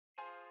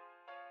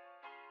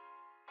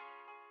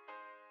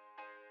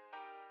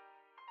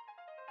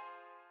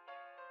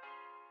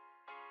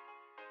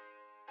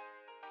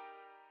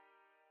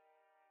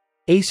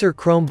Acer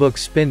Chromebook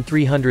Spin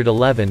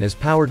 311 is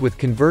powered with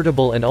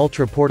convertible and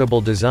ultra-portable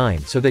design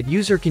so that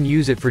user can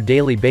use it for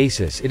daily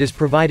basis. It is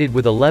provided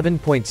with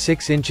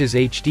 11.6 inches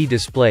HD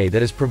display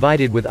that is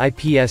provided with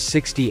IPS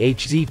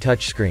 60Hz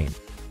touchscreen.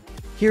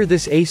 Here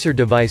this Acer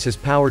device is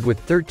powered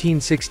with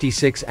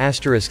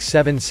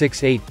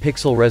 1366*768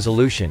 pixel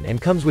resolution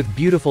and comes with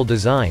beautiful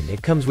design.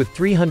 It comes with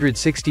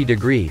 360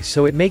 degrees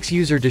so it makes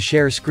user to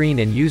share screen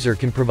and user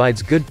can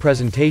provides good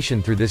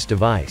presentation through this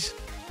device.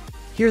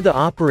 Here the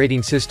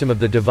operating system of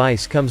the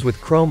device comes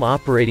with Chrome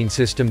operating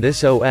system.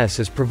 This OS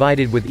is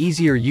provided with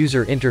easier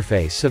user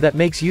interface so that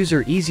makes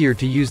user easier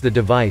to use the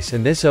device,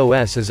 and this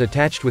OS is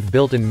attached with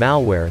built-in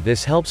malware.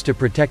 This helps to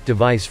protect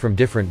device from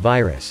different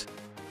virus.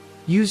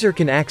 User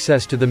can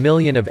access to the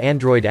million of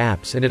Android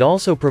apps, and it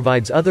also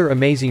provides other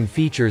amazing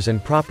features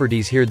and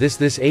properties here.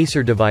 This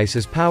Acer device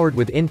is powered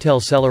with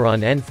Intel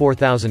Celeron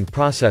N4000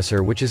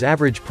 processor, which is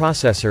average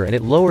processor and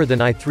it lower than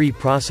i3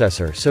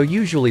 processor, so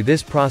usually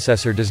this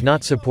processor does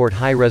not support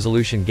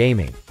high-resolution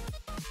gaming.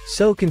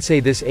 So can say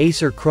this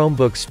Acer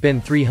Chromebook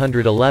Spin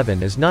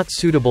 311 is not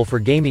suitable for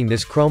gaming.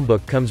 This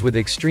Chromebook comes with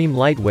extreme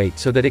lightweight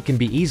so that it can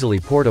be easily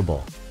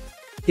portable.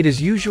 It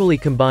is usually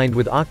combined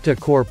with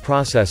octa-core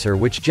processor,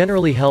 which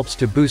generally helps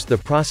to boost the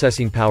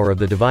processing power of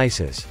the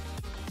devices.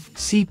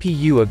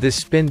 CPU of this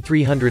Spin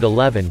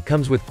 311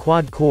 comes with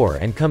quad-core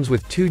and comes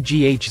with 2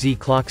 GHz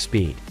clock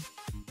speed.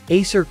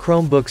 Acer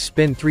Chromebook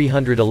Spin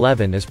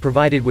 311 is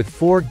provided with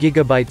 4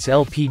 GB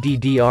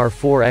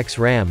LPDDR4X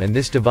RAM, and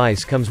this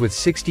device comes with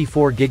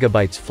 64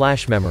 GB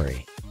flash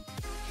memory.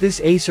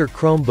 This Acer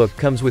Chromebook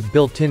comes with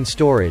built-in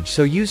storage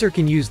so user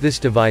can use this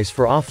device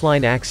for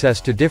offline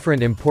access to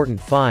different important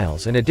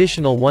files, and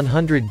additional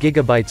 100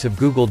 GB of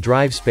Google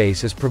Drive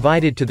space is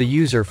provided to the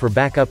user for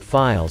backup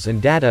files and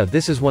data.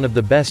 This is one of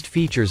the best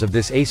features of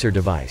this Acer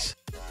device.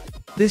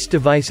 This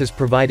device is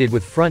provided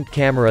with front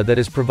camera that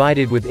is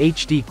provided with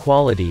HD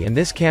quality, and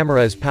this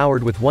camera is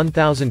powered with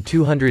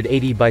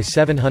 1280 by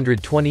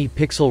 720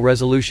 pixel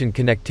resolution.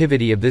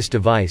 Connectivity of this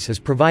device is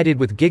provided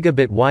with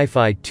gigabit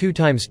Wi-Fi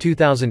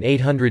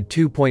 2x2800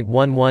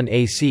 2.11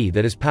 AC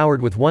that is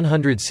powered with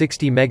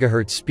 160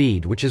 MHz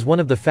speed, which is one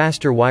of the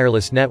faster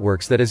wireless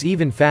networks that is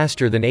even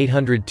faster than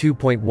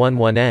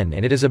 802.11n,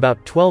 and it is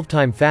about 12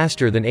 times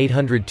faster than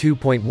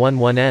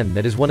 802.11n.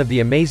 That is one of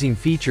the amazing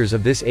features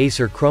of this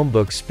Acer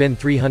Chromebook Spin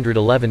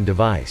 311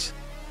 device.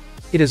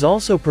 It is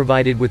also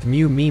provided with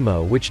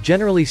MU-MIMO, which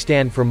generally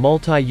stand for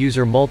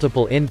multi-user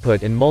multiple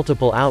input and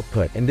multiple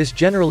output, and this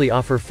generally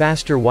offer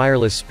faster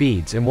wireless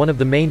speeds, and one of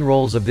the main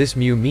roles of this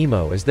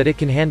MU-MIMO is that it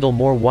can handle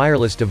more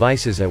wireless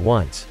devices at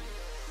once.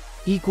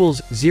 Equals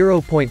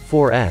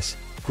 0.4s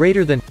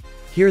greater than.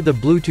 Here the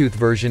Bluetooth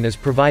version is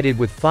provided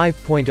with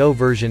 5.0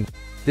 version.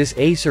 This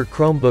Acer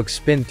Chromebook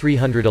Spin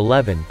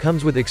 311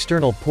 comes with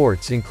external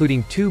ports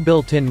including 2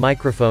 built-in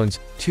microphones,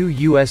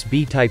 2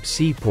 USB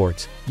Type-C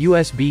ports,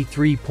 USB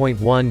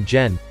 3.1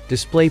 Gen,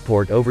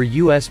 DisplayPort over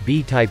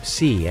USB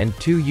Type-C, and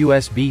 2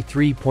 USB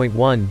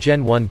 3.1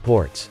 Gen 1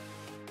 ports.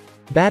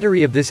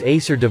 Battery of this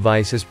Acer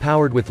device is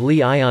powered with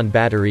Li-ion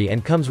battery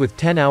and comes with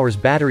 10 hours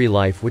battery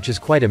life, which is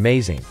quite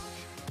amazing.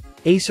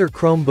 Acer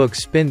Chromebook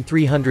Spin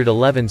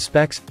 311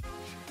 specs.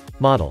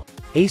 Model: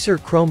 Acer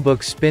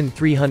Chromebook Spin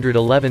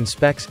 311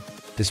 specs.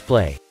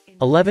 Display: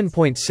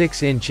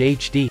 11.6-inch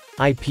HD,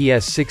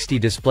 IPS 60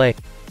 display.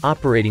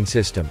 Operating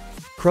system: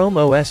 Chrome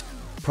OS.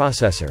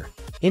 Processor: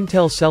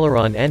 Intel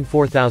Celeron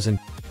N4000.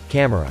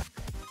 Camera: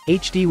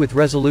 HD with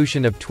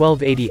resolution of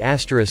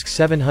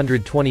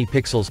 1280*720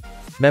 pixels.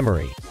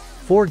 Memory: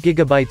 4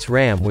 GB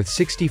RAM with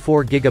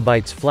 64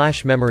 GB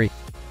flash memory.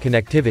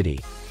 Connectivity: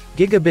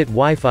 Gigabit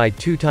Wi-Fi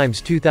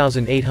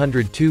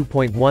 2x2800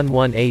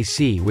 2.11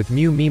 AC with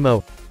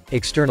MU-MIMO.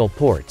 External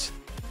ports: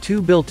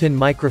 2 built-in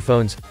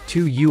microphones,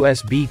 2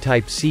 USB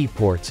Type-C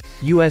ports,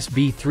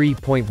 USB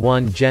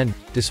 3.1 Gen,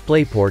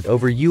 DisplayPort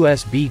over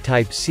USB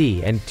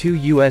Type-C, and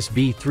 2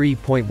 USB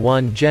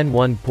 3.1 Gen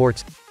 1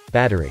 ports.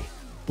 Battery: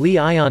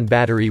 Li-ion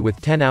battery with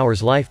 10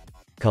 hours life.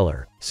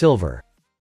 Color: silver.